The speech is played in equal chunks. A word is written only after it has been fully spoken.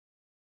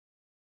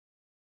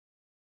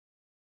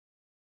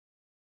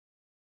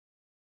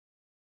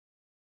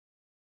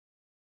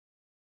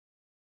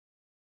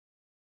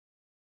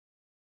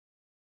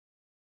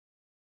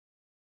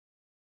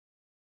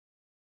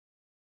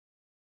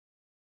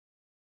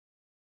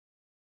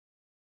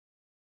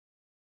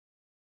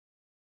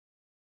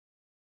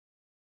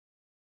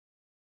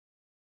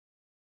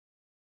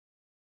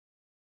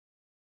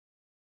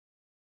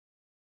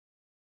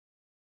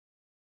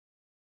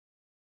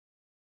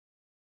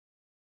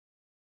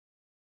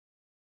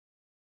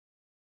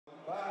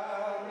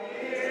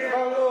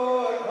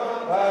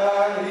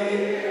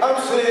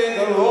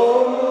singing,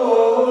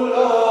 oh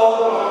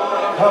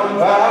Lord, come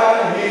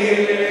by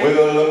here.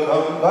 Will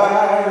come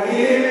by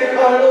here,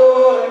 my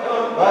Lord,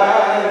 come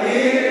by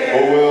here. Oh,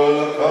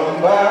 will come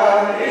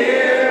by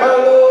here, my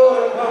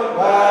Lord, come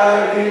by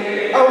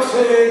here. I'm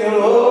singing, oh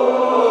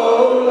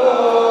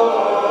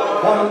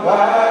Lord, come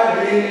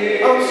by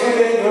here. I'm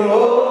singing, oh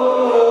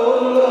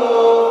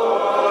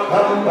Lord,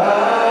 come by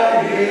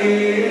here.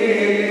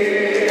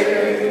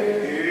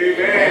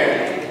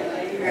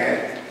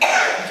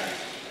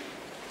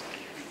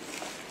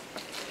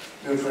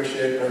 We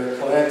appreciate Brother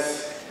Colette's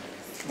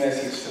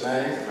message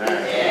tonight.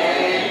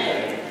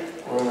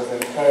 Word of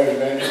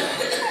encouragement.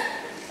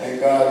 Thank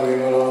God we're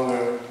no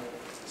longer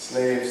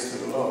slaves to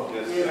the law.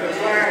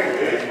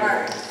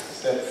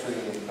 Set free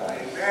in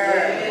Christ.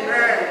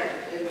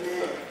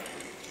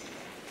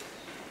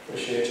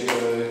 Appreciate you,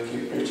 brother.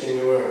 Keep preaching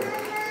the word.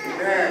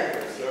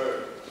 Yes, sir.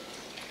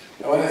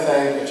 I want to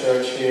thank the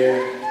church here,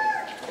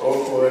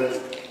 Oakwood,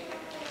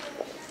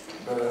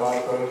 Brother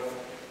Harper,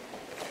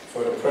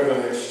 for the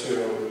privilege to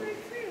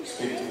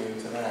speak to you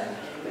tonight.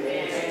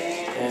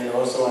 And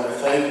also want to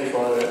thank you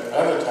for the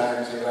other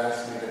times you've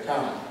asked me to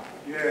come.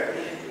 Yeah.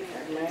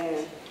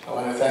 I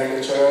want to thank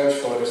the church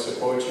for the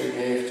support you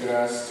gave to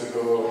us to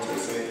go to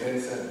St.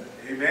 Vincent.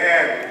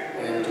 Amen.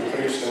 And to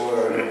preach the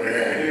word over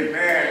there.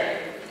 Amen.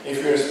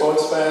 If you're a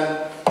sports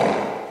fan,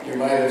 you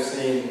might have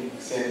seen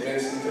St.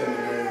 Vincent and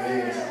the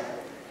Grenadines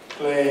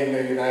playing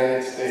the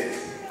United States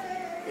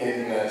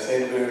in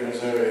St. Louis,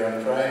 Missouri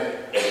on Friday.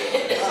 A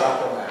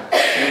soccer match.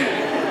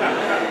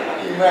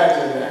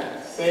 Imagine that.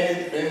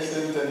 St.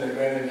 Vincent and the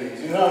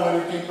Grenadines. You know how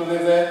many people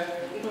live there?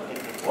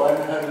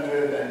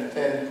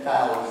 110,000.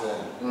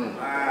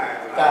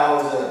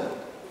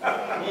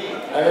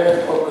 I live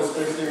in Corpus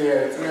Christi. We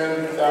have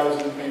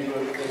 300,000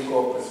 people in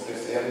Corpus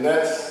Christi. And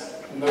that's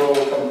no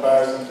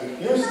comparison to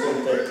Houston,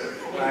 Texas.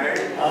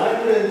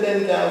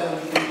 110,000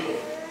 people.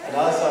 And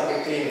our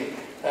soccer team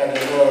had the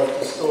nerve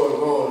to score a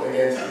goal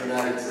against the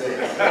United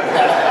States.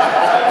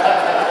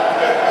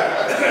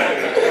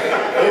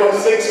 It was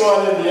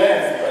 6-1 in the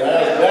end, but I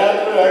was glad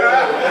for that.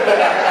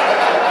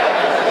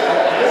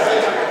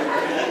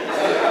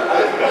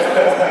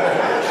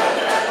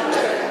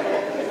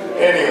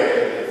 Anyway,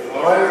 I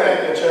want to thank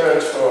the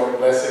church for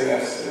blessing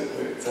us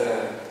with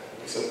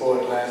support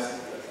last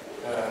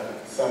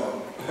summer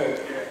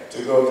to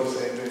go to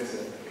St.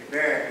 Vincent.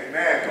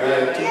 Amen. We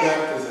had 2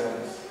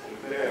 baptisms.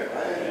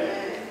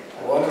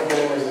 One of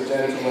them was a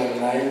gentleman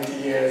 90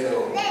 years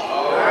old.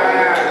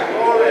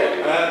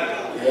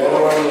 The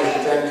other one was a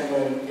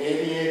gentleman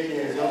 88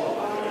 years old.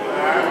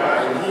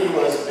 And he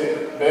was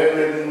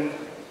bedridden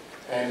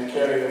and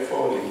carried a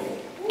Foley.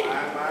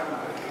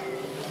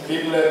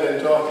 People had been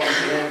talking to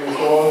him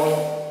before,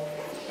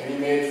 and he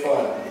made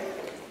fun.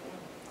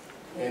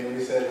 And we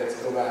said, let's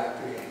go back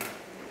to him.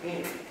 We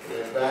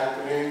went back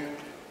to him,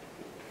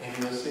 and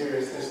he was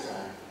serious this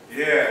time.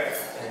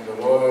 Yes. And the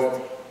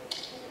Lord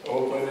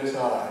opened his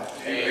heart.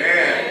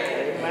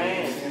 Amen. And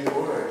he received the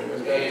word. He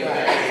was baptized.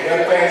 He was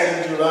baptized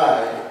in July,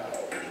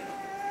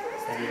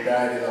 and he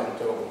died in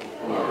October.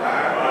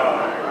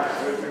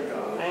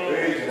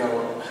 You know,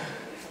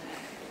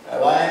 a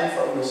line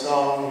from the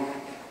song,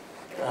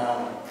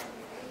 from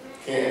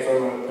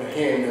a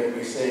hymn that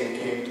we sang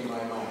came to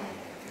my mind.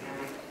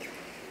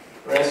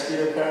 Rescue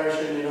the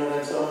perishing, you know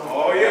that song?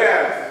 Oh,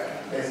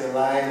 yes. There's a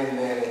line in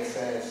there that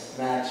says,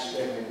 snatch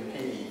them in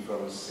pity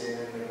from sin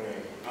and the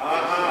grave.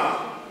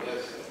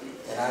 Yes.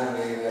 And I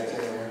believe that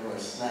gentleman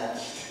was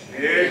snatched.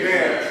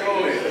 Amen.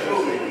 Truly,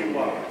 you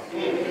are.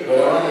 But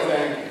I want to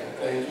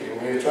thank you.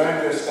 We're trying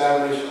to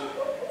establish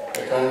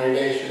a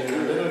congregation in a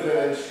little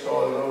village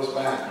called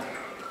Rosebank.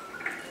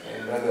 And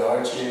Brother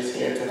Archie is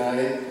here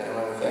tonight. I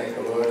want to thank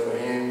the Lord for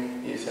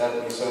him. He's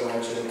helped me so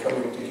much in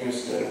coming to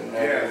Houston and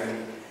helping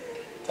me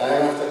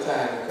time after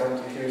time to come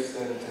to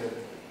Houston to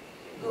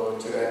go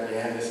to Andy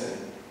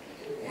Anderson.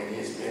 And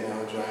he's been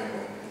our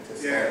driver to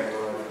thank the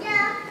Lord for him.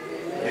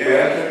 He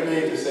welcomed me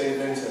to St.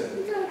 Vincent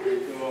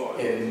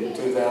in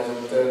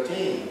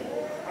 2013.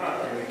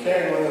 And we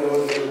carried one of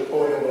those little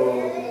portable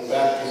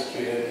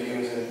baptistry that we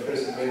use in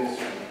prison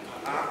ministry.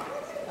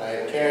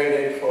 I carried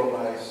it for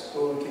my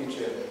school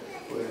teacher,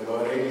 who was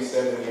about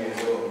 87 years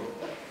old.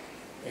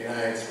 And I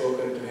had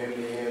spoken to him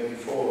the year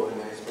before,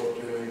 and I spoke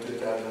to him in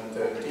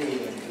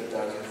 2013 and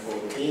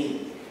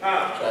 2014.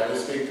 Tried to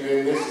speak to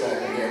him this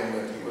time again,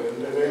 but he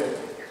wasn't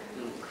available.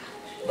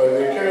 But we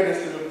carried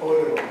this little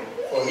portable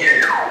for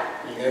him.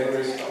 He never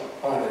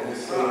responded,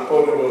 this little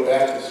portable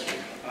baptistry.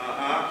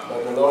 But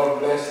the Lord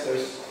blessed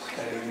us,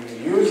 and we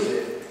used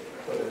it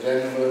for the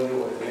gentleman who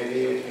was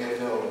 88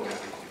 years old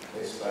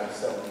this last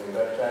summer. We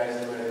baptized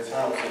him in his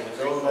house, in his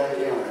own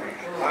backyard.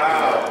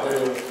 Wow. So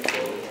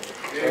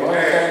I want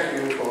to thank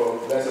you for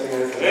blessing us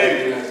and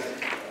helping us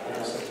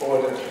and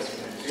supporting us.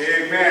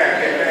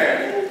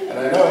 Amen. And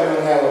I know I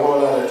don't have a whole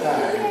lot of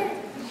time,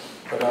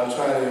 but I'll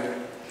try to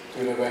do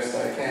the best I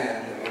can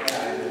with the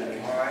time that we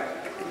have.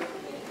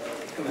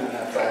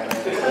 Not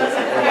 5 minutes.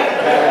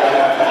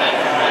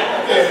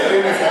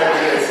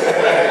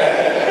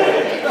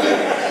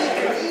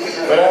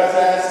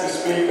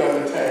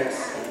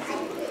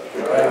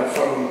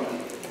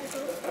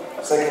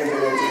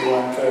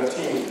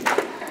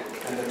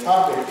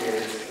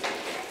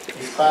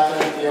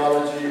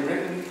 theology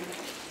written,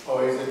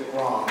 or is it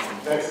wrong?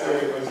 That's the way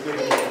it was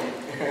given to me.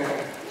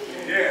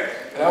 Yes.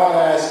 And I want to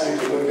ask you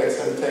to look at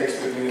some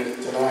text with me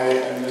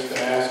tonight. I'm just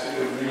going to ask you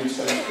to read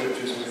some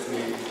scriptures with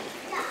me,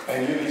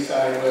 and you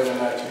decide whether or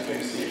not you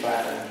can see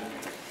pattern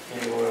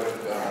in the Word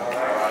of God.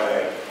 All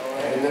right.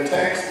 And in the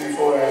text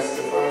before us,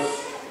 the first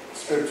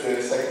scripture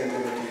is 2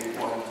 Timothy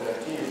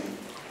 1:13.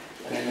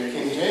 And in the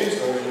King James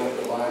Version of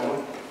the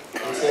Bible,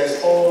 it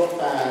says, "Hold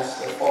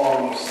fast the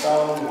form of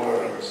sound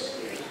words,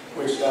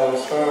 which thou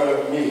hast heard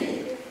of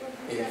me,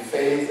 in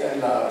faith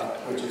and love,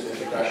 which is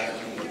in Christ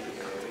Jesus."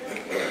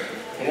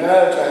 In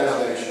another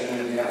translation,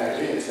 in the NIV,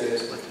 it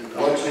says,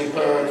 "What you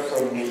heard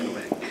from me,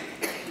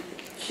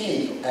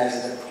 keep as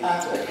the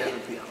pattern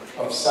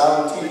of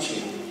sound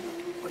teaching,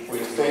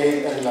 with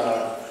faith and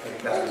love in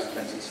Christ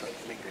Jesus."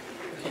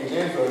 The King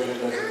James Version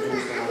doesn't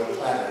use the word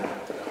pattern,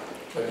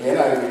 but the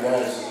NIV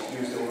does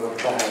use the word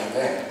pattern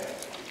there.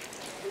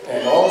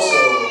 And also,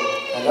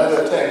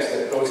 another text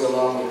that goes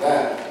along with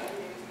that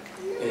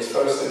is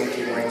 1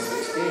 Timothy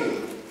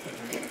 1:16.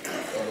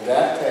 And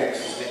that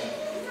text,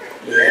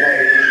 the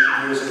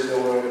NIV uses the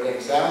word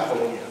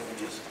example,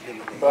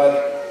 but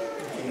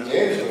the King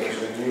James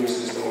Version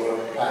uses the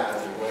word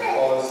pattern, where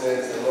Paul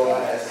says the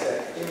Lord has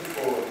set him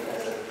forth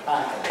as a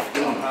pattern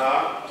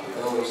to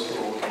those who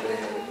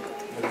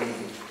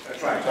believe.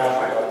 That's right.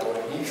 Talk about what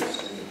he was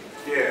doing.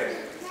 Yes.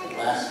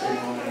 Blasphemy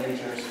on an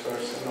injurious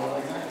person and all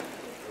like that.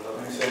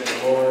 And he said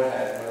the Lord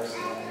had mercy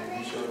on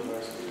him, he showed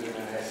mercy to him,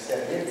 and has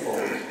set him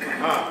forth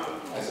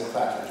as a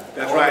pattern.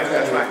 That's right,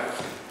 that's right.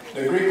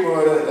 The Greek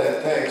word of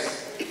that text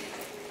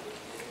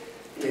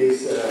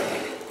is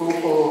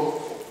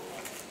hupo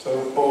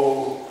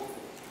topo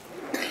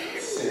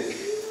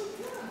sis.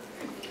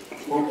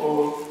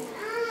 Hupo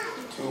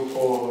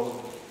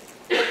topo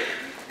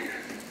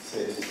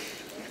sis.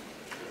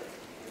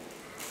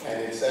 And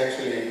it's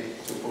actually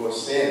topo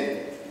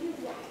sin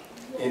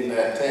in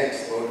that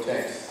text, both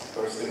texts,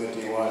 1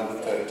 Timothy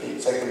 1:13,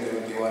 2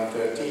 Timothy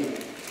 1:13,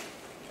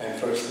 and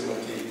 1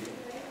 Timothy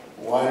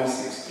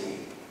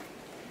 1:16.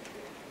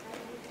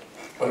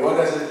 But what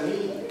does it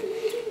mean?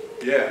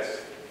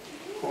 Yes.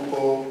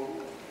 Hupo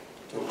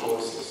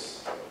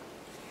toposis.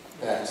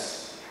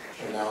 That's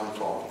the noun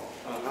form.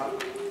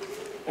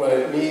 What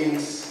it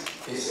means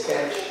is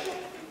sketch,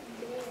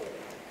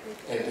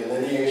 a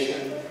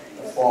delineation,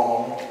 a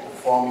form, a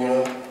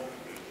formula,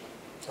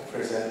 a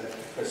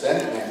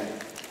presentment,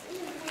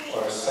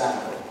 or a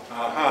sample.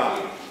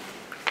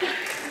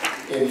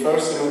 In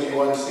 1 Timothy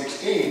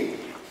 1:16,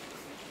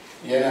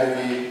 the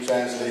NIV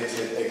translates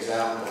it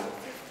example,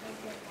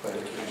 but the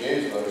King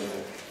James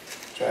Version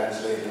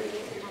translated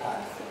it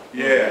pattern.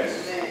 Yes.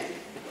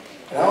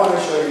 And I want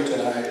to show you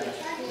tonight,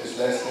 this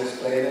lesson is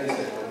plain and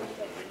simple,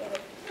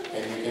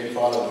 and you can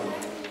follow me.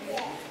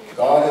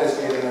 God has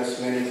given us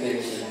many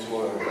things in His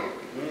Word,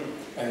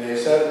 and there are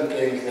certain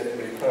things that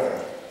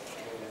recur.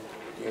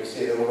 You'll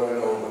see it over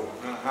and over.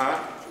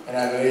 And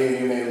I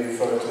believe you may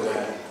refer to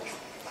that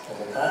as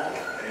a pattern.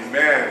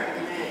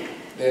 Amen.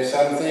 There are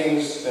some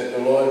things that the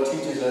Lord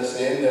teaches us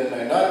in that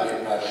might not be a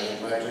pattern.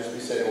 It might just be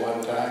said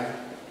one time,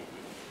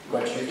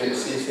 but you can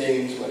see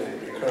things when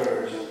it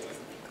recurs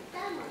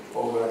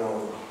over and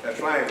over. That's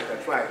right,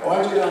 that's right. I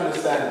want you to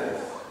understand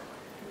this.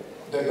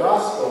 The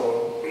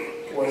gospel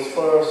was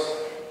first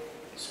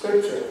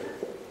scripture.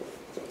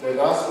 The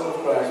gospel of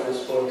Christ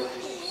was first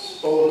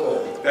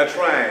spoken. That's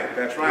right,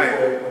 that's right.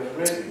 Before it was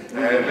written.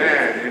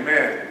 Amen,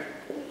 amen.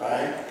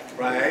 Right?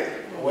 Right.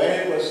 When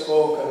it was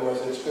spoken,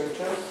 was it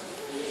scripture?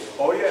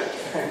 Oh, yeah.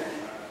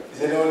 Is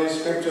it only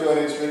scripture when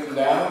it's written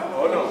down?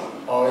 Oh,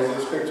 no. Or is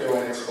it scripture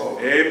when it's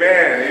spoken?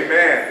 Amen,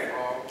 amen.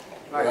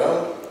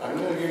 Well, I'm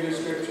going to give you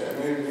scripture.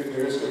 I'm going to give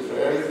you scripture.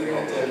 Everything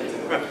I tell you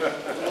tonight.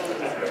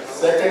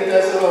 2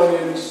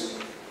 Thessalonians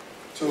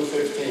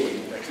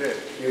 2:15. That's it.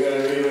 You're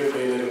going to read with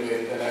me a little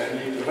bit, and I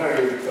need to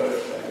hurry because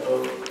I know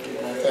you're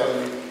going to tell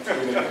me 2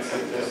 minutes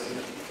in just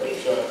a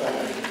short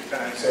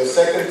time. So 2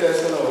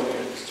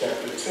 Thessalonians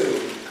chapter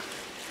 2.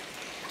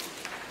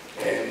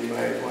 And you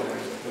might want to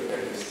look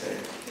at this thing.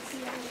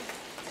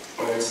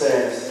 Where it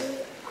says,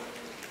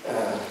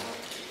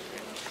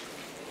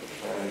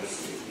 let's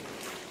see,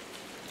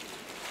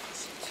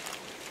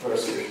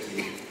 verse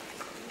 15.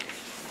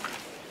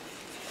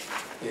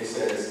 It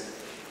says,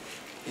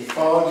 He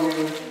called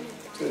you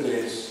to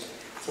this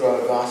through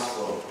our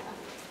gospel,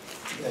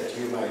 that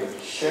you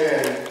might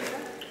share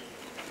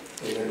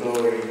in the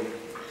glory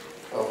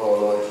of our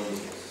Lord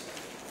Jesus.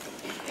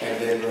 And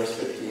then verse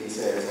 15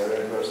 says, I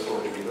read verse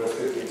 14, verse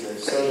 15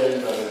 says, So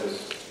then,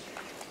 brothers,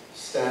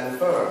 stand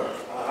firm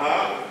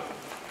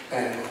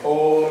and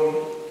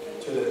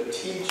hold to the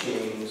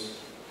teachings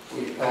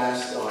we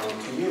passed on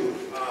to you,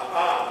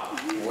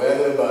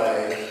 whether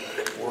by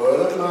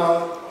word of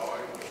mouth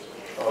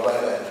or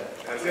by letter.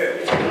 That's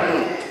it.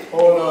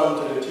 Hold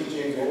on to the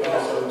teachings we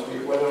passed on to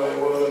you, whether by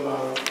word of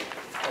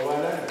mouth or by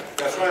letter.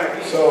 That's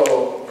right.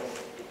 So,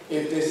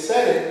 if they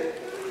said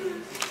it,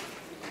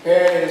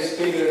 here is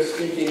Peter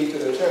speaking to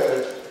the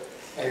church,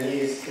 and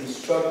he's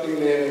instructing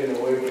them in the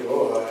way of the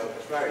Lord.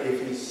 That's right.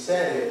 If he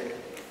said it,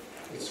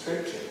 it's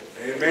scripture.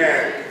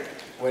 Amen.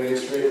 When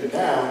it's written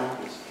down,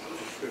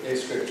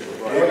 it's scripture.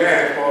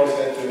 Amen. Paul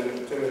said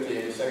to Timothy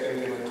in 2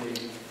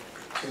 Timothy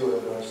 2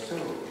 and verse 2.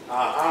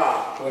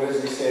 Uh-huh. What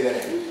does he say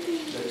there?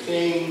 The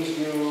things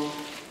you,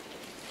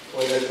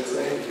 what does it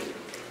say?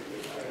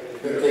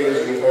 The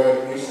things you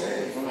heard me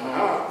say.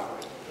 Uh-huh.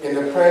 In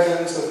the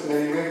presence of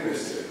many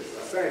witnesses.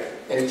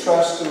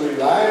 Entrust to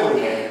reliable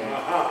men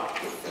Uh-huh.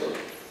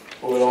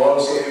 who will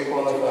also be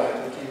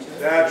qualified to teach us.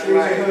 That's The things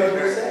right. you heard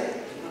me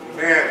say.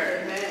 Amen.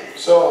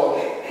 So,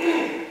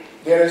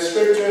 there is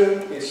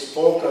scripture, it's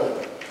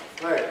spoken.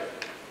 Right.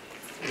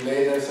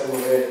 Later, some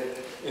of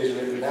it is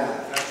written down.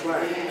 That's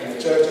right. And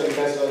the church in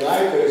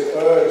Thessalonica is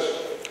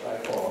urged by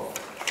Paul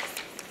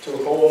to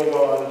hold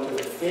on to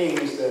the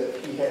things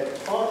that he had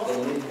taught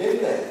them. He'd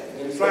been there.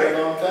 He spent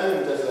a long time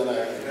in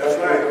Thessalonica. That's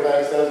right. The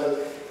Bible tells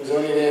us he was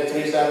only there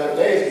 3 Sabbath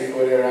days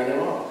before they ran him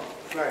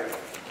off. Right.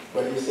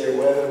 But he said,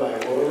 whether by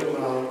word of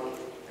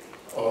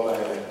mouth or by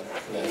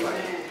letter.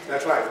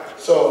 That's right.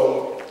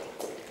 So,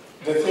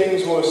 the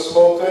things were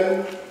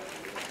spoken,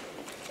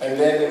 and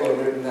then they were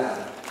written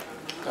down.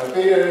 Now,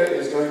 Peter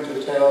is going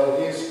to tell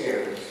his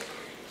hearers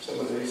some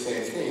of these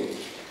same things.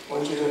 I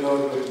want you to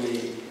note with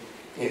me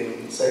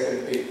in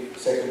 2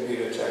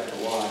 Peter chapter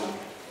 1,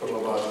 from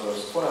about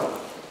verse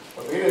 12.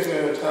 But Peter is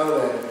going to tell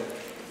them,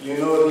 you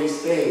know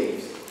these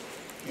things.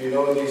 You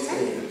know these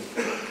things.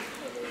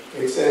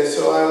 It says,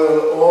 so I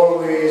will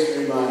always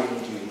remind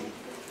you.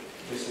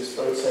 This is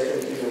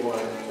 2 Peter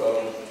 1,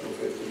 12 through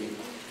 15.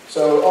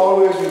 So I will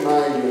always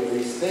remind you of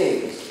these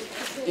things,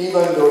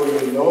 even though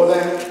you know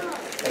them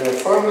and are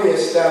firmly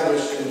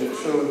established in the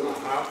truth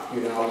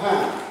you now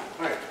have.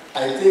 Right.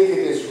 I think it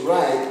is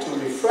right to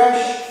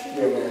refresh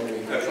your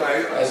memory. That's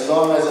right. As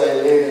long as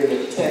I live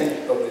in the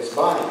tent of this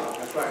body.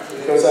 That's right.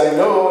 Because I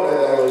know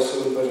that I will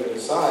soon put it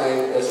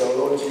aside, as our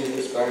Lord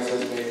Jesus Christ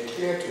has made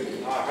clear to me.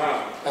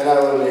 And I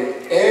will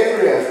make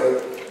every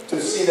effort to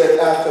see that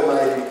after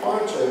my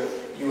departure,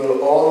 you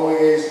will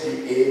always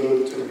be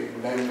able to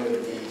remember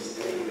these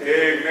things.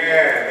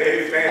 Amen.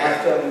 Amen.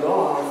 After I'm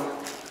gone,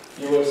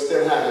 you will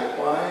still have it.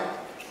 Why?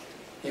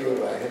 He will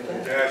write it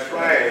down. That's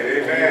right.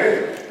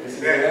 Amen. This is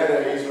the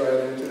letter he's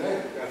writing to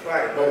them. That's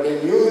right. But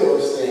they knew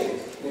those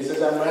things. He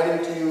says, I'm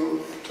writing to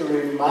you to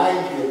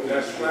remind you of these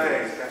That's things.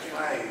 right. That's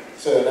right.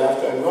 So that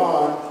after I'm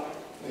gone,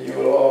 you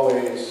will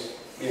always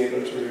be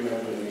able to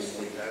remember these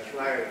things. That's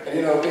right. And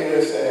you know,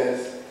 Peter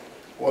says,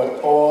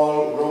 what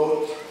Paul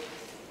wrote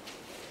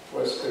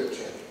was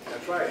scripture.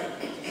 That's right.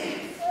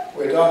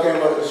 We're talking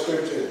about the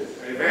scriptures.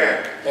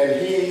 Amen.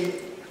 And he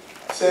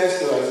says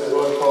to us that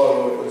what Paul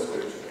wrote was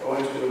scripture. I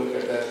want you to look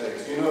at that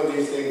text. You know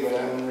these things, but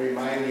I'm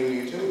reminding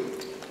you too.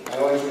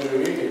 I want you to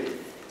read it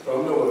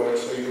from the word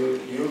so you'll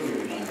be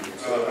reminded.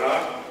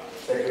 So,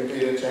 2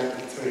 Peter chapter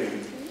 3,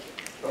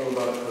 from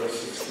about verse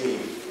 16.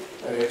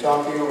 And he's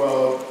talking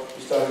about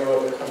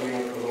the coming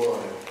of the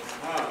Lord.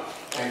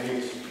 And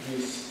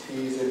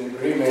he's in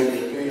agreement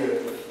with Peter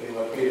in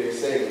what Peter is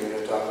saying. We're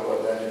going to talk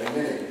about that in a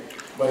minute.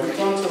 But he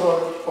talks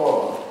about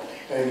Paul.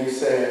 And he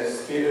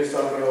says, Peter's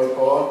talking about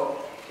Paul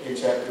in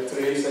chapter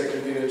 3,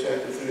 2 Peter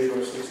chapter 3,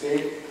 verse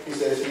 16. He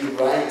says he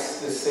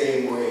writes the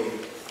same way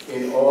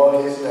in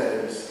all his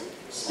letters,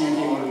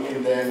 speaking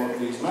in them of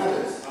these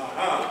matters.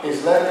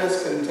 His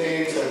letters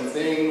contain some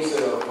things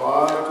that are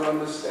hard to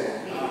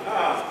understand,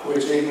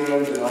 which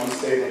ignorant and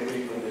unstable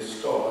people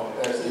distort,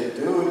 as they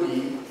do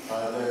the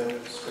other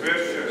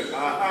scriptures, to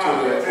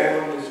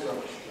their own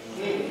destruction.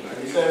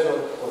 And he says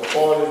what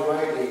Paul is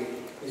writing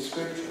is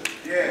scripture.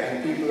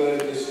 And people are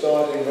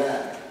distorting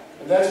that.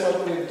 And that's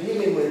what we're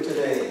dealing with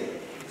today.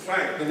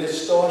 The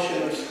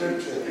distortion of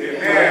scripture. We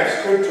have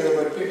scripture,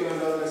 but people are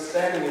not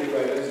understanding it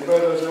right. As the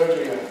brother was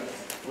urging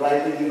us,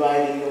 rightly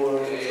dividing the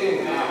word of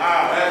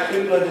truth.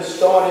 People are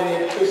distorting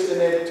it, twisting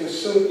it to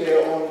suit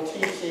their own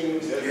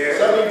teachings.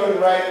 Some even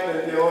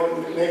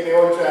make their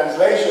own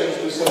translations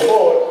to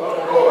support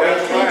what they're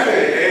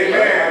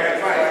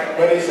teaching.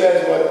 But he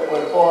says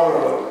what Paul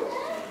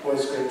wrote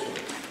was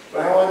scripture.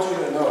 But I want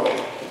you to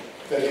know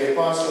that the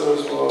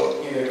apostles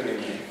were in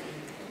agreement.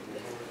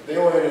 They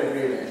were in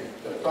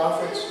agreement. The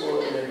prophets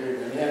were in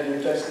agreement. You had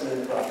New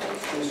Testament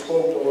prophets who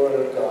spoke the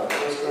word of God.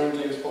 1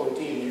 Corinthians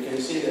 14, you can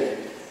see that.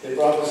 They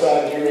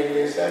prophesied during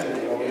the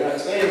assembly. Well, we're not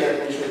saying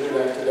that we should do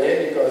that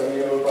today because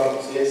we know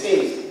prophecy has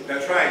ceased.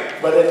 That's right.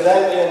 But at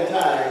that end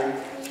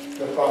time,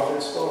 the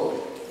prophets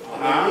spoke.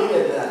 They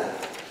needed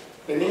that.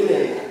 They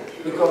needed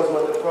that. Because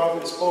what the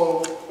prophets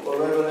spoke were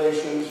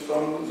revelations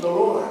from the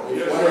Lord.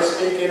 If one is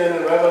speaking and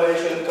a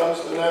revelation comes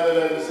to another,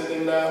 that is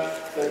sitting down,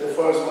 let the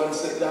first one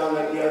sit down,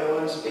 let the other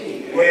one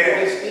speak. What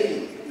did they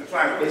speak? That's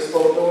right. They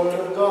spoke the word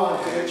of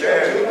God to the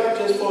church. They were not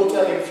just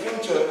foretelling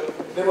future,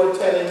 they were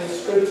telling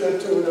scripture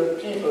to the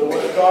people,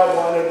 what God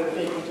wanted the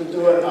people to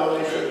do and how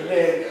they should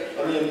live,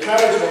 and the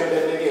encouragement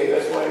that they gave.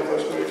 That's why in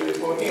 1 Corinthians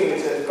 14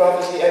 it says,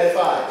 prophecy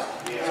edifies.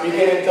 Speaking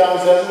in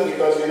tongues doesn't,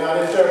 because you're not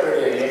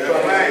interpreting. The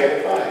prophecy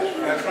edifies.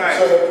 That's right.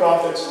 So the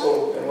prophet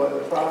spoke, and what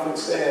the prophet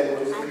said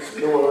was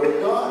the word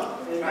of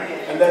God.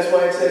 And that's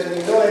why it says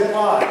we know in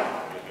part.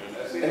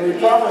 And we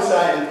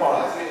prophesy in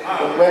part.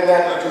 But when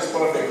that which is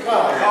perfect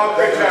comes,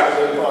 great job.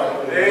 in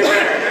part. Amen.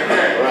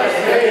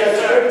 And then you have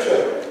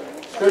scripture.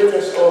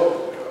 Scripture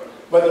spoke.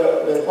 But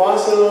the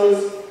apostles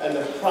and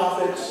the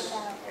prophets,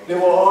 they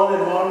were all in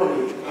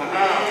harmony.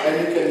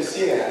 And you can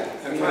see that.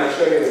 I'm going to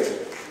show you.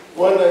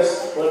 What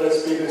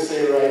does Peter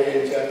say right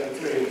here in chapter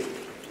 3?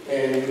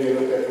 And you may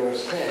look at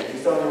verse 10.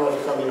 He's talking about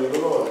the coming of the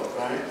Lord,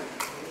 right?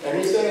 And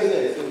he says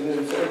this,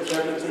 in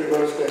chapter 3,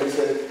 verse 10, he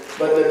says,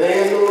 but the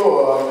day of the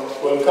Lord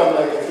will come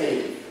like a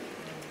thief.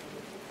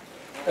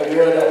 Have you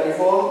heard that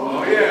before?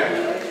 Oh,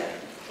 yeah.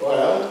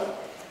 Well,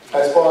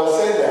 as Paul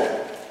said that,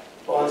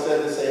 Paul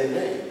said the same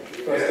thing.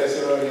 1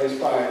 Thessalonians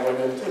 5, 1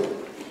 and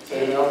 2.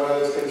 Saying, now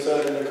brothers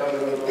concerning the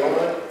coming of the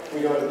Lord,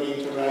 we don't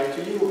need to write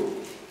to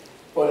you.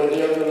 For the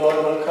day of the Lord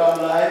will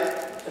come like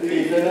a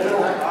thief in the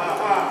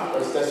night.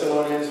 1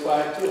 Thessalonians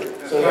 5,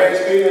 2. So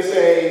here's Peter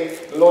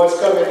saying, the Lord's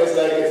coming is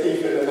like a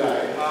thief in the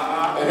night.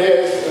 And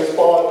here's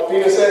Paul,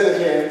 Peter says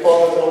it here, and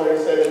Paul has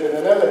already said it in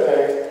another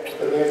text,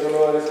 the day of the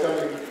Lord is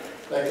coming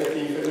like a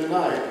thief in the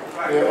night.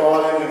 They're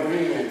all in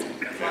agreement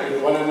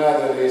with one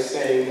another. They're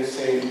saying the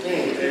same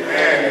thing.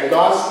 And the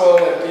gospel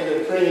that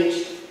Peter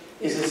preached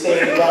is the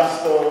same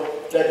gospel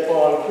that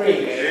Paul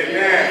preached.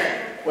 Amen.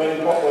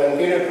 When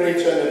Peter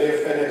preached on the day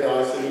of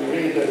Pentecost, and you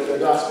read the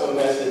gospel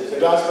message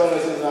is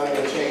not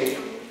going to change.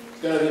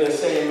 It's going to be the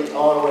same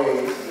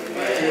always.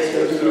 It's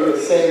going to be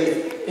the same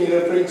if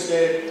Peter preached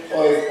it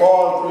or if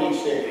Paul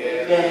preached it.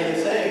 It's going to be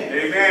the same.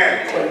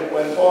 Amen.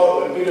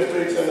 When Peter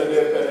preached on the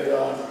day of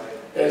Pentecost,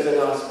 there's the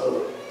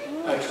gospel.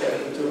 Acts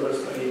chapter 2,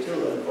 verse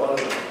 22 and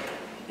following.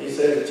 He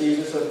says,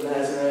 Jesus of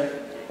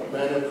Nazareth, a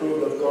man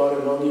approved of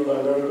God among you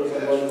by miracles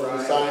and wonders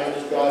and signs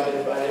which God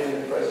did by him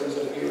in the presence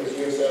of you, as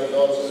yourselves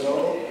also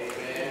know.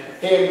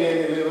 Him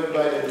being delivered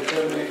by the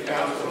determinate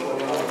counsel of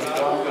the mouth of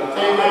God, and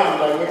taken down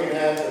by wicked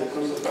hands and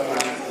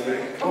crucified him.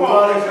 Who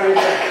God is great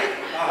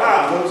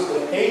and loosed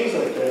the pains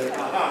of death,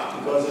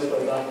 because it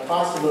was not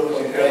possible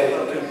for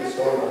death to keep his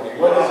soul on him.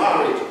 What does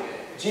he preach?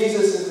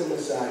 Jesus is the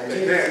Messiah.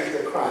 Jesus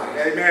is the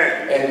Christ.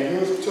 Amen. And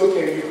you took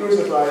him, you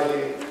crucified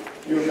him,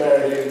 you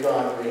buried him,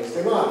 God raised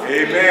him up.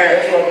 Amen.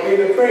 That's what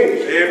Peter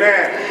preached.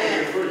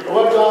 Amen.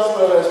 What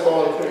gospel has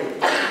Paul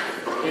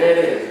preached? Here it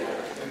is.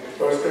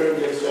 1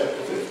 Corinthians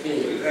chapter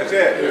 15. That's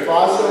it. The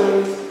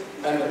apostles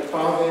and the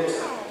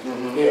prophets,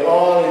 they're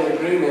all in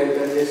agreement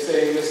and they're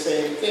saying the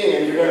same thing.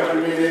 And you're going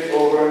to read it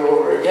over and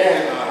over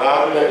again.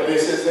 That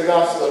this is the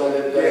gospel and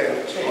it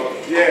doesn't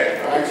change.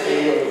 Yeah.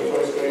 Actually, you go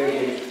to 1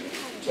 Corinthians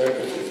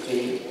chapter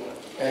 15.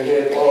 And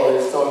here Paul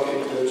is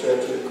talking to the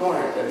church in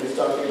Corinth, and he's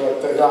talking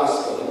about the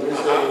gospel. And we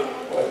say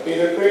what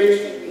Peter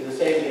preached is the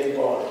same thing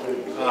Paul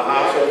preached.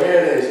 So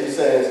here it is. He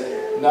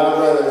says, now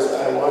brothers,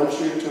 I want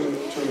you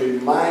to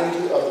remind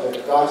you of the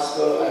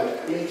gospel I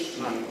preached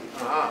to you,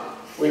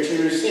 which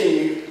you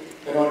received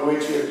and on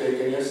which you have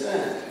taken your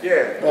stand.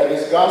 Yeah. By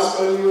this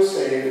gospel you will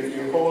save if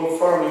you hold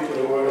firmly to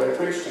the word I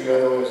preached to you,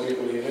 otherwise you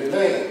believe in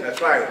vain.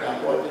 That's right.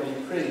 Now what did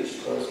he preach?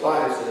 Verse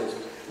 5 says,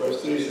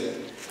 verse 3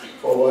 says,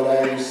 for what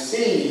I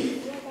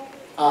received,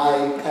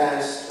 I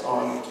passed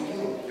on to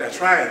you. That's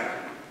right.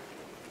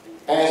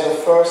 As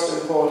of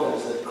first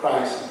importance, that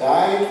Christ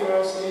died for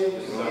our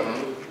sins,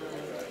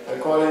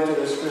 according to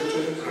the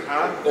scriptures,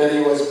 that he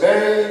was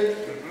buried,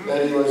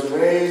 that he was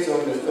raised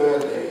on the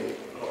third day,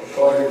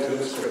 according to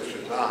the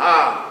scriptures.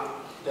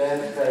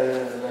 Death,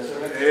 burial, and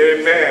resurrection.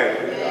 Amen.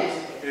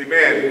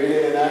 Amen. You read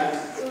it in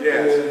Acts, Yes. you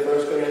read it in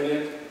 1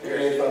 Corinthians, you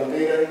read it from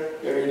Peter,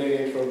 you're reading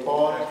it from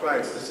Paul. That's right.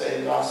 It's the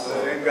same gospel.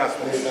 Same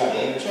gospel. It's not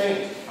going to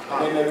change.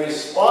 And the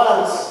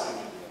response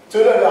to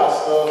the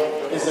gospel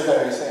is the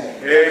very same.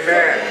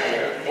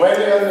 Amen. When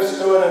they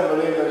understood and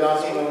believed the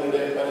gospel on the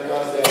day of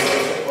Pentecost, they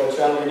said, what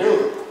shall we do?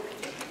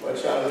 What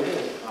shall we do?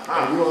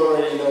 And you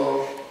already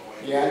know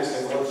the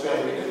answer. What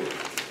shall we do?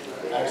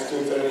 Acts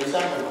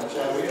 2:37. What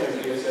shall we do?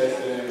 And Peter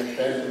says to them,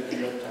 repent and be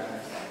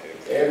baptized.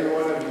 Every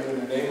one of you in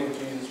the name of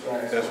Jesus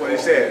Christ. That's what he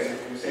says.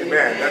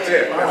 Amen. That's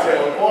it. That's it.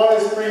 So Paul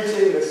is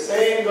preaching the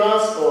same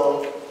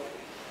gospel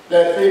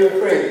that Peter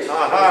preached.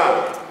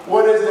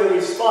 What is the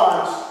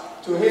response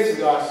to his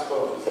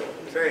gospel?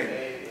 Same.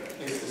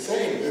 It's the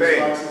same. The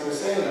Same. response is the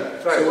same.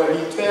 Right. So when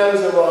he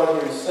tells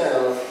about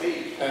himself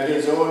and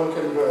his own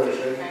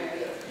conversion,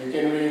 you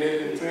can read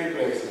it in 3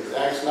 places.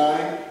 Acts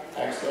 9,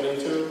 Acts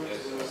 22,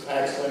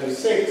 Acts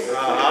 26.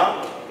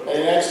 And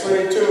in Acts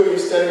 22,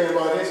 he's telling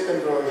about his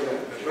conversion.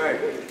 Right.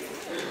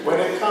 When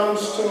it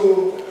comes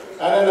to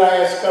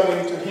Ananias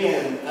coming to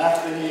him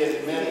after he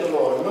had met the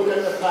Lord, look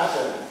at the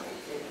pattern.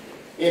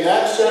 In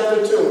Acts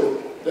chapter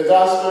 2, the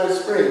gospel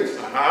is preached.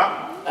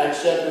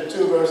 Acts chapter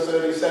 2, verse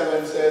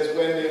 37 says,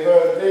 when they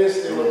heard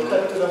this, they were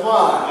cut to the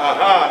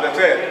heart. That's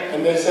it.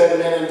 And they said,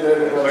 men and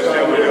brethren, what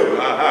shall we do?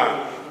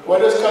 What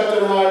does cut to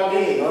the heart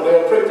mean? Or they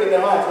were pricked in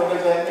the heart. What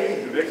does that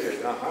mean?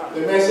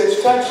 The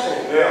message touched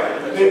them.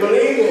 Yeah. They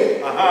believed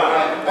it.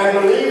 And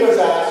believers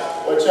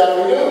asked, what shall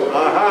we do?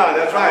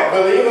 That's right.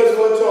 Believers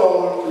were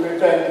told to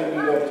repent and be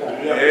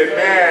baptized.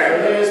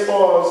 Amen. So here's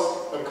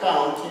Paul's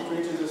account. He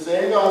preaches the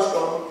same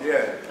gospel.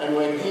 Yeah. And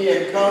when he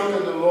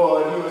encountered the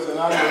Lord, he was an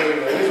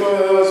unbeliever. He's one of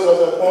those who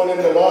was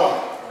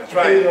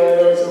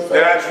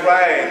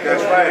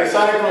right. The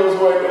disciples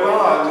were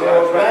wrong. They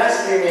were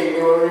blaspheming.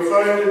 They were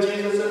referring to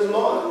Jesus as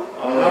Lord.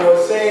 They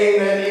were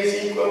saying that he's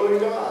equal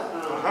with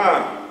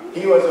God.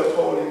 He was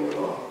upholding the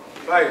law.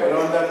 Right. But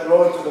on that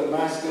road to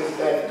Damascus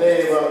that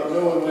day about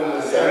noon when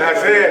the sun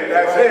That's it.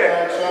 That's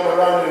it. shone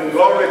around him.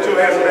 Glory to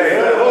his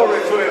name.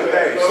 Glory to his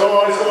name. So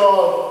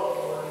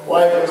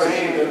why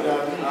persecuted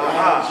them?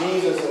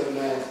 Jesus of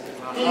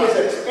Nazareth. He is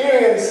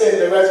experiencing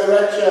the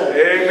resurrection.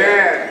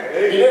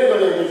 Amen. He didn't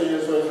believe that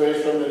Jesus was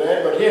raised from the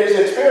dead, but here is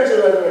experiencing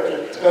the resurrection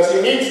because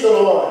he meets the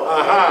Lord.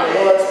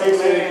 The Lord speaks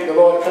to him. The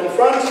Lord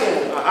confronts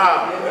him.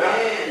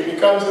 He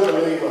becomes a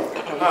believer.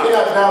 You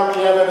cannot doubt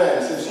the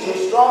evidence. It's too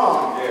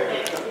strong.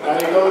 Now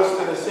he goes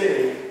to the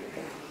city,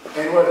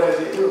 and what does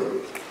he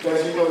do?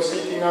 Does he go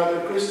seeking out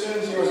the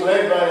Christians? He was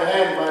led by the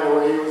hand, by the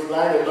way. He was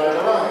blinded by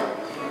the light.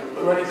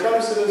 But when he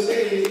comes to the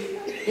city,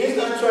 he's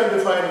not trying to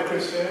find the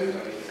Christians.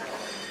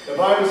 The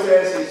Bible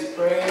says he's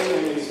praying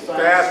and he's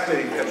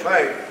fasting. That's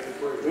right.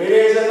 3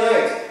 days and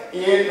nights.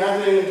 He ate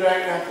nothing and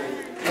drank nothing.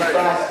 He's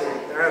fasting.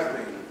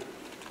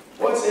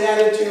 What's the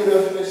attitude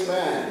of this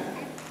man?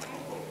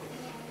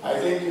 I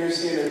think you're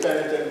seeing a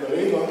penitent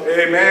believer.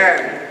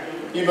 Amen.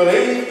 He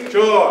believed.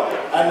 Sure.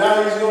 And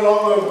now he's no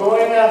longer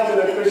going after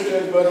the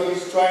Christians, but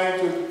he's trying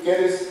to get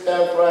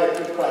himself right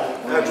to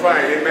Christ. That's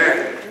right.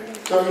 Amen.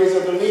 So he's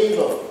a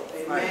believer.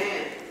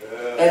 Amen.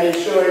 And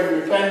he's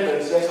showing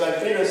repentance, just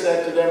like Peter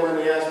said to them when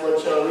he asked, what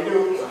shall we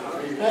do?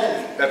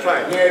 Repent. That's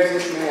right. Here's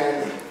this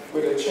man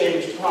with a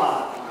changed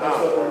heart. That's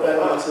what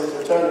repentance is,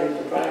 returning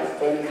to Christ,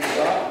 turning to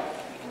God.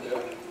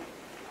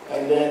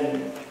 And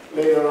then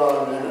later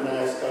on,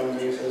 Ananias comes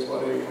and he says,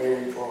 what are you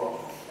waiting for?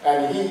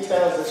 And he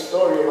tells the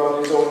story about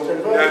his own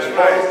conversion. That's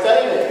right. He's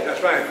telling it.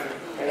 That's right.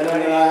 And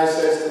Ananias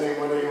says to him,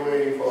 what are you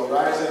waiting for?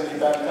 Rise and be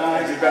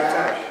baptized. Be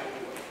baptized.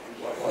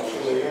 Wash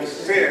away your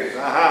sins. Sins.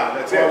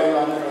 That's it. Calling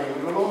on the name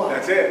of the Lord.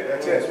 That's it.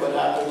 That's That's it. what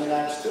happened in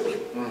Acts 2.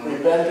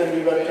 Repent and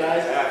be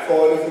baptized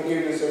for the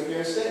forgiveness of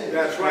your sins.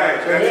 That's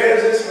right. So here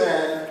is this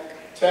man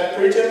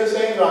preaching the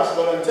same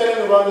gospel and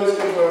telling about his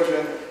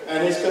conversion.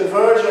 And his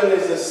conversion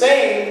is the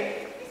same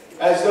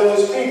as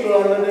those people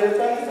under their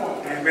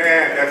Pentecost.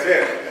 Amen. That's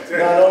it. That's it.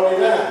 Not only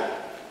that,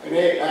 in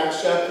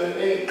Acts chapter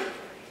 8,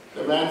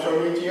 the man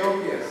from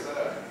Ethiopia,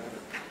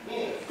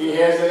 he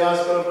hears the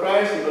gospel of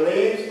Christ, he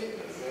believes,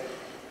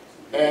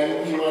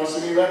 and he wants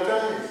to be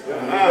baptized.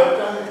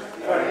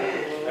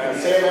 And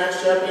same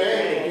Acts chapter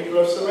 8, the people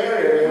of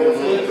Samaria, they were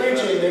full of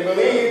preaching, they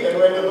believed, and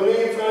when they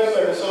believed first,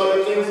 and they saw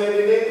the things that he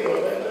did, they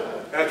were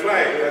baptized. That's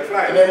right. That's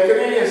right. And then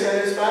Cornelius and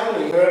his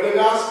family heard the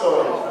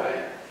gospel.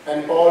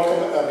 And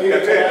Peter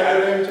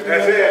commanded him to be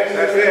baptized.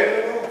 That's it.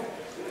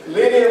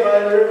 Lydia by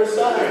the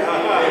riverside.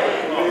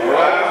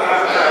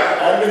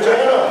 And the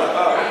jailer.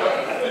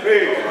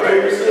 They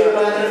received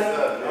baptism.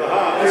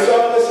 It's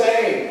all the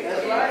same.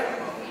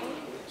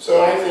 So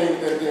I think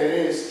that there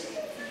is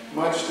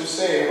much to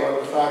say about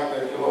the fact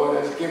that the Lord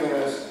has given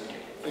us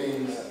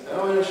things. And I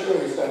want to show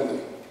you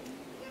something.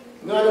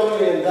 Not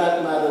only in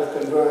that matter of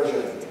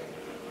conversion,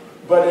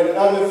 but in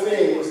other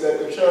things that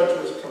the church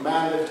was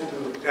commanded to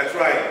do. That's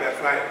right. That's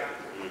right.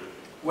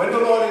 When the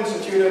Lord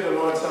instituted the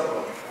Lord's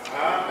Supper,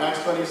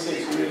 Acts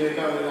 26, we read the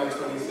account in Acts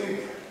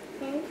 26.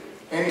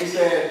 And he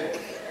said,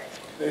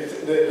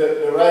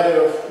 the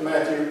writer of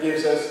Matthew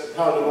gives us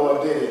how the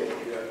Lord did it.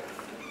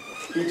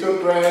 He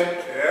took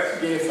bread,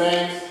 gave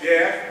thanks,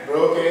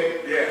 broke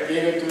it,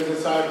 gave it to his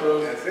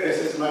disciples. This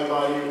is my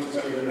body which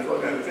is given for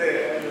you.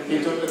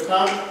 He took the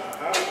cup,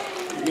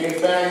 he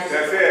gave thanks.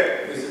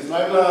 This is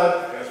my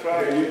blood.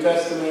 The New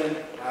Testament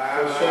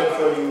was shed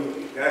for you.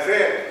 That's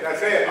it.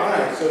 That's it. All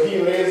right, so he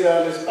lays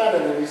down this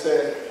pattern and he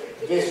says,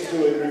 this do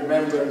in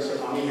remembrance of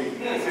me.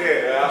 That's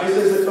it. This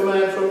is a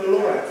command from the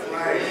Lord.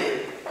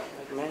 Right.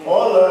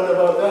 All learned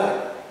about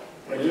that.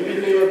 When you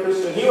became a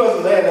Christian, he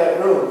wasn't there in that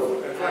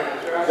room.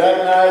 That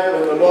night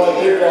when the Lord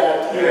did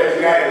that, he was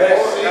not there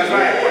seeing. That's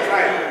right. That's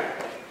right.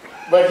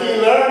 But he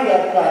learned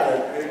that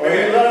pattern, or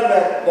he learned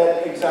that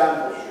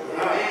example.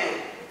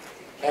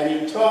 And he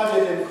taught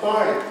it in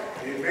Corinth.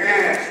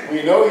 Amen.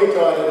 We know he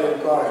taught it in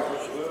Corinth.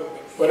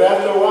 But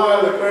after a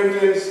while, the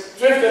Corinthians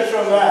drifted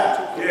from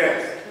that.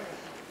 Yes.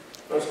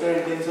 1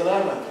 Corinthians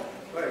 11.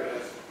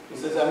 He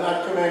says, I'm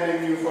not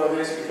commending you for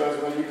this because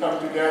when you come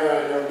together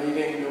and you're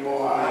leading, do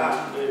more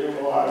harm. They do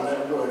more harm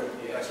than good.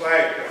 That's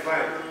right. That's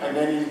right. And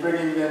then he's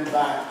bringing them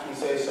back. He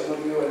says, some of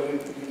you,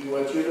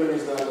 what you're doing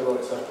is not the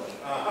Lord's Supper.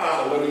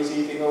 Somebody's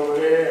eating over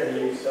here,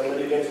 and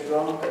somebody gets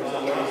drunk, and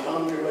somebody's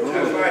hungry, but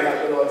you're doing not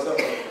the Lord's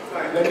Supper.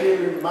 Let me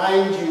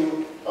remind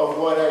you of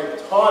what I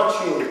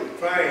taught you.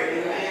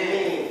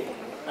 Right.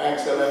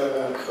 Acts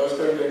 11, 1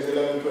 Corinthians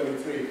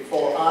 11:23.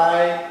 For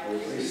I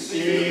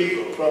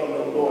received from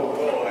the Lord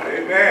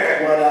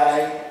what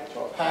I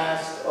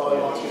passed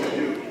on to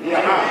you.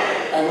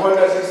 And what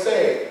does it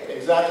say?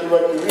 Exactly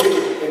what we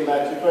read in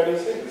Matthew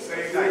 26. The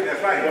same night.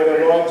 That's right. Where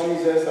the Lord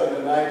Jesus, on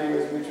the night he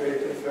was betrayed,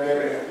 took bread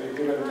and after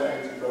given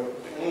thanks to God.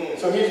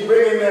 So he's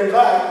bringing them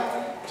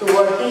back to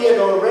what he had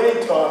already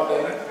taught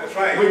them. That's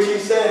right. Which he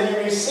said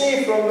he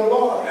received from the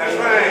Lord. That's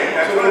right.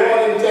 That's so the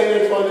Lord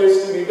intended for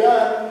this to be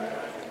done.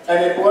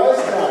 And it was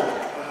done.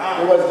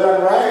 It was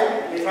done right.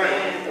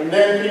 And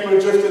then people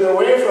drifted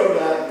away from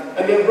that,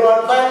 and they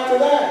brought back to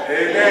that.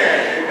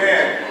 Amen.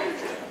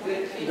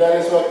 Amen. That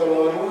is what the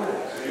Lord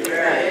wants.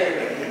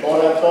 Amen. All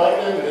I taught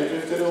them, they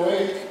drifted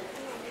away,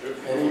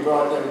 and He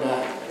brought them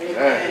back.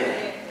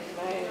 Amen.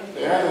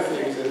 There are other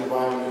things in the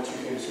Bible that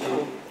you can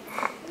see.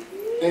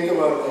 Think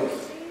about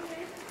this.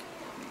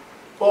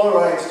 Paul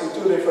writes to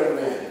two different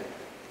men.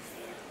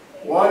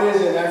 One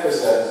is in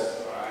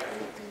Ephesus,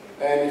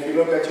 and if you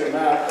look at your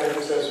map,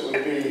 Ephesus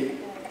would be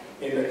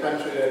in the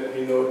country that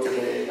we know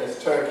today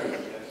as Turkey,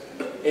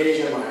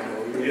 Asia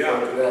Minor. We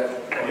refer to that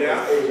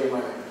as Asia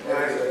Minor.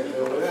 Ephesus is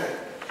over there.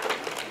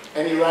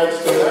 And he writes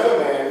to another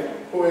man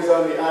who is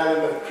on the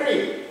island of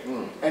Crete.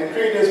 And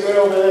Crete is way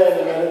over there in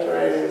the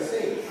Mediterranean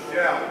Sea.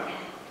 Yeah.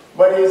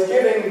 But he's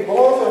giving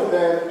both of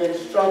them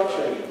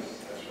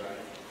instructions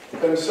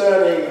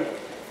concerning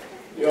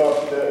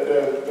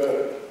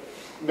the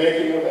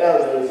making of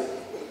elders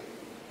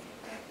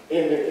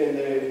in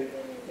the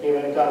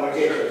given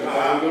congregation. The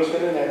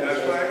congregation in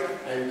Ephesus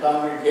and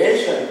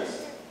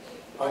congregations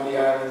on the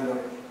island of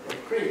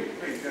Crete.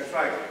 That's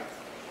right.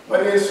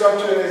 But the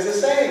instruction is the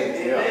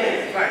same.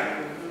 That's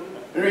right.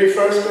 We read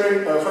 1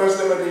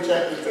 Timothy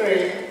chapter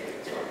 3,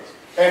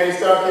 and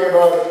he's talking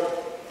about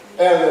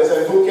elders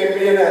and who can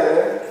be an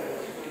elder.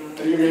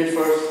 And you read 1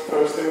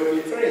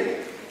 Timothy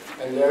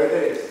 3, and there it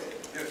is.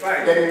 That's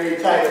right. Then you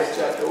read Titus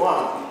chapter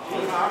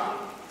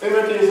 1.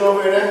 Timothy is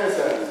over in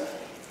Ephesus.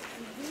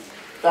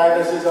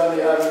 Titus is on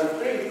the island of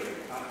Crete.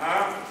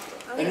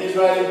 And he's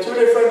writing two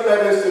different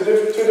letters to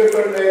two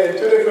different men in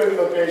two different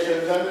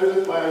locations, hundreds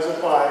of miles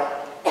apart.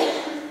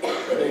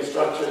 But the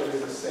instruction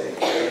is the same.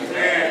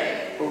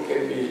 Amen. Who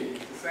can be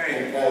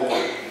an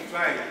elder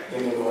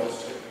in the Lord's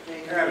church?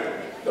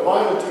 The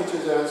Bible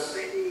teaches us,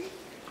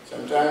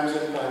 sometimes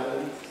in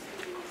patterns,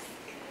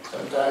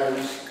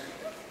 sometimes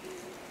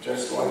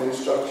just one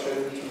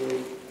instruction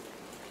to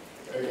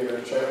a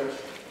given church.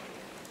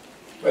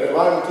 But the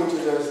Bible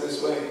teaches us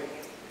this way.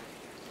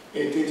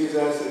 It teaches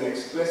us an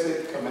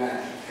explicit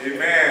command.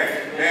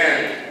 Amen.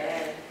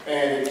 Amen.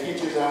 And it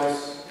teaches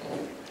us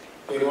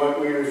in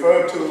what we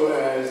refer to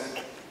as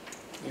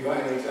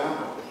divine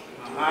example.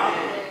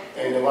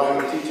 And the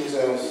Bible teaches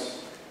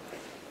us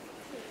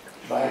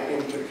by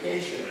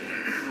implication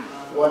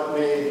what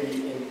may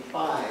be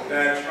implied.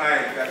 That's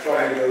right. That's from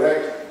right. a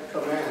direct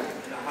command.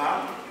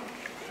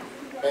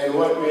 And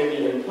what may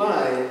be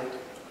implied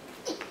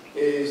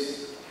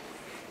is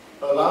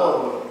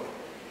allowable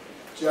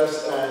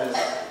just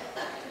as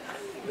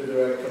the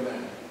direct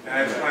command.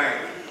 That's right.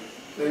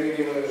 Let me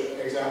give an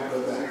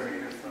example of that.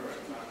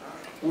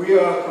 We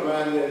are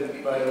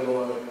commanded by the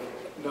Lord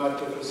not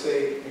to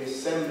forsake the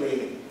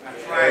assembling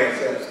That's of right.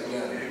 ourselves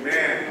together.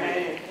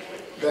 Amen.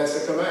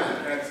 That's a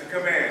command. That's the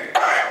command.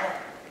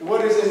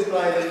 What is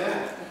implied in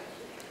that?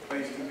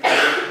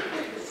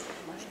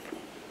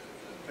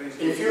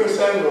 If you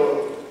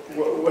assemble,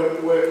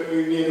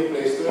 you need a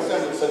place to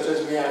assemble, such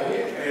as we have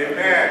here.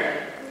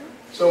 Amen.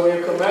 So we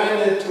are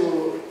commanded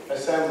to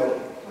assemble.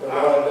 The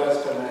Lord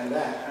does command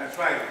that. That's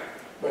right.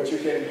 But you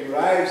can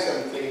derive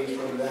some things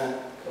from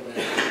that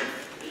command.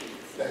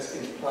 That's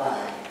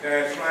implied.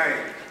 That's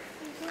right.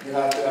 You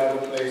have to have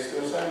a place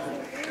to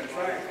assemble. That's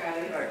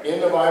right. In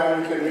the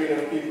Bible, you can read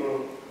of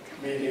people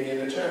meeting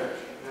in the church.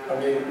 I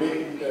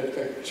mean,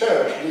 the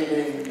church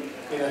meeting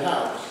in a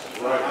house.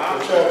 Right.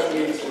 The church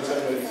meets in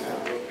somebody's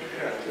house.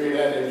 Read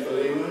that in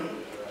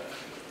Philemon.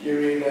 You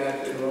read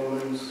that in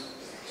Romans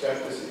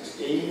chapter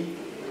 16.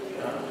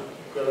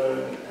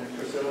 Aquila and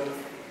Priscilla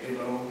in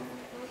Rome.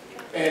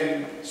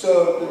 And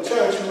so the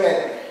church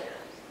met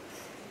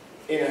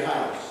in a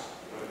house.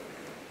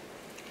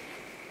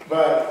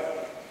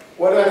 But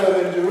what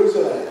happened in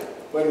Jerusalem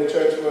when the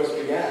church first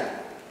began?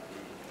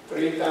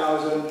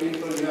 3,000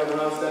 people, you have a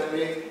house that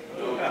big?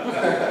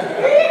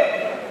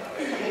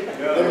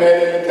 They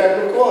met in the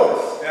temple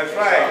courts. That's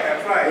right.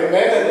 That's right. They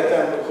met at the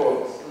temple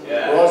courts. We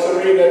also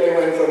read that they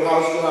went from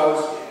house to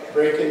house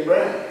breaking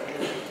bread.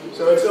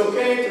 So it's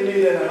okay to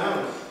meet in a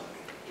house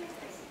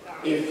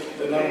if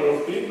the number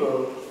of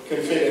people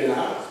can fit in the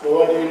house. But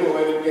what do you do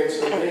when it gets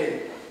so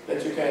big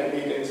that you can't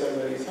meet in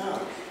somebody's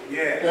house?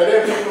 Yeah. Now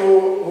there are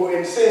people who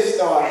insist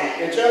on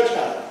a church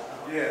house.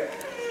 Yeah.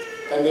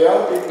 And there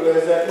are people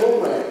there's that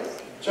movement.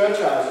 Church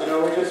house, we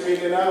just meet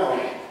in our home.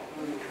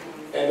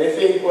 And they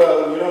think,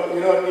 well, you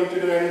don't need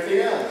to do anything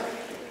else.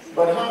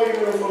 But how are you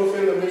going to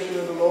fulfill the mission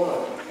of the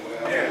Lord?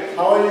 Yeah.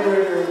 How are you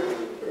going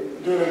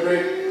to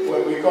do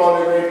what we call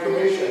the Great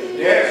Commission?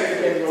 Yes,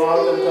 you can go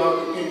out and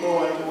talk to people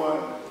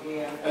one-to-one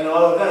and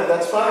all of that.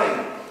 That's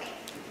fine.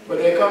 But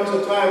there comes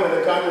a time when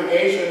the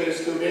congregation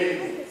is too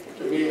big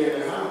to be in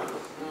the house.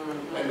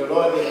 And the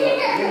Lord did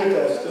not limit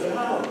us to the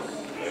house.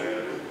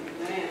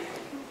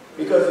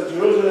 Because the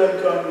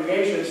Jerusalem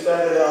congregation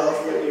started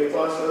off with the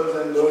apostles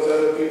and those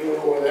other people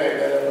who were there in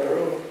that other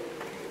room.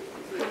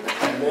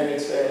 And then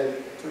it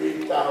said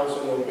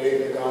 3,000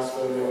 obeyed the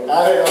gospel. They were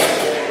added on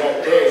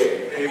that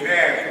day.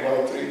 Amen.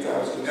 About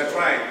 3,000. That's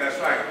right. That's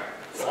right.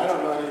 So I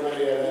don't know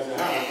anybody that has a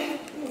house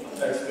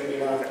that's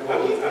big enough to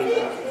hold 3,000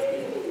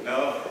 people. No.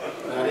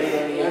 Not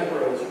even the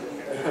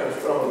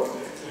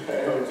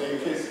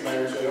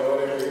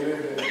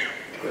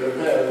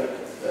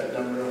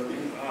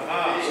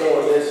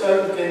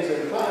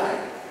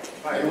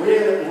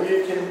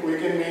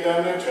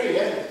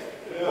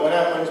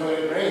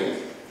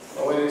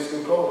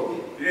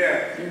home.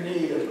 Yeah. You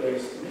need a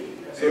place to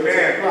meet. So Amen.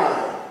 it's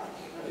implied.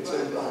 It's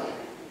implied.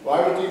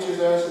 Bible teaches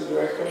us in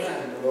direct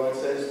command. The Lord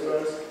says to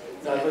us,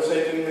 not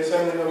forsaking the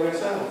assembly of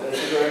yourself. That's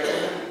a direct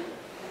command.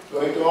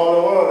 Going to all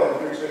the world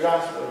and preach the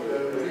gospel to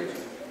every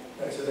creature.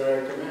 That's a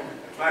direct command.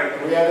 Right.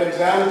 And we have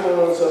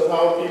examples of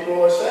how people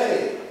were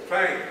saved.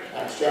 Right.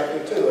 Acts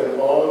chapter 2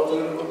 and all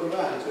through the book of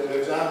Acts. There are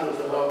examples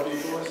of how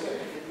people were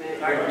saved.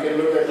 Right. We can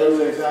look at those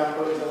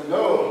examples and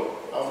know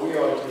how we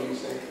ought to be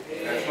saved.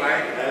 That's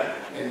right.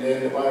 And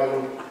then the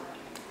Bible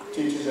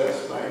teaches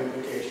us by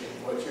implication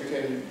what you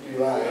can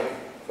derive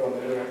from the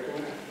direct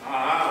command.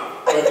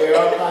 But there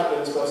are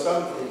patterns for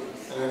some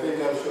things, and I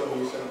think I'll show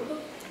you some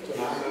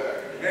tonight.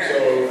 So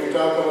if we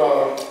talk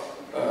about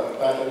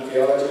pattern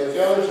theology,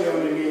 theology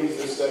only means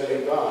the study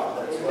of God.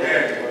 That's what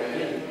it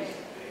means.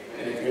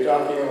 And if you're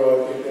talking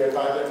about if there are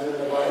patterns in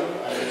the Bible,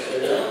 I would say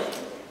that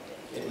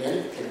in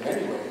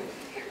many ways.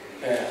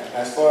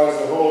 As far as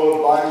the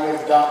whole body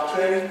of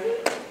doctrine,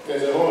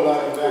 there's a whole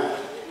lot of that.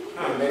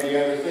 And many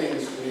other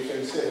things to be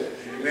considered.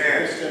 It's the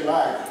Christian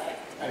life.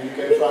 And you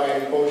can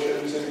find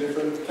portions in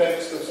different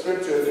texts of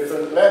Scripture,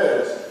 different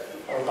letters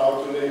of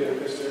how to live the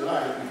Christian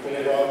life. You put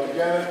it all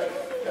together,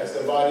 that's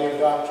the body of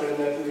doctrine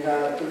that we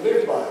have to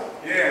live by.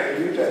 The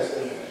New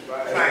Testament, as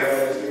God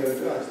has given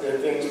to us. There are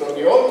things from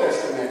the Old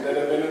Testament that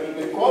have been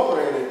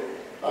incorporated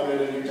under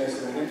the New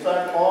Testament. In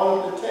fact, all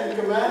of the 10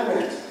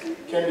 Commandments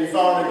can be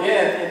found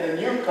again in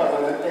the New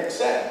Covenant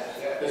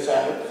except the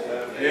Sabbath.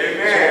 So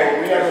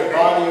we have a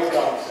body of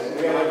doctrine,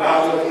 we have a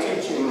body of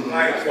teaching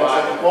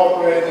that's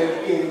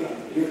incorporated in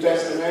New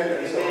Testament,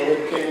 and some of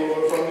it came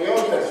over from the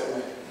Old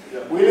Testament.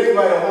 We live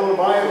by the whole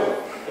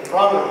Bible. The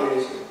problem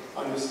is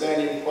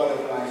understanding what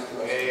applies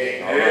to us.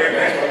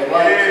 That's what the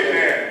Bible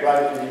says,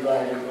 rightly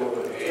dividing the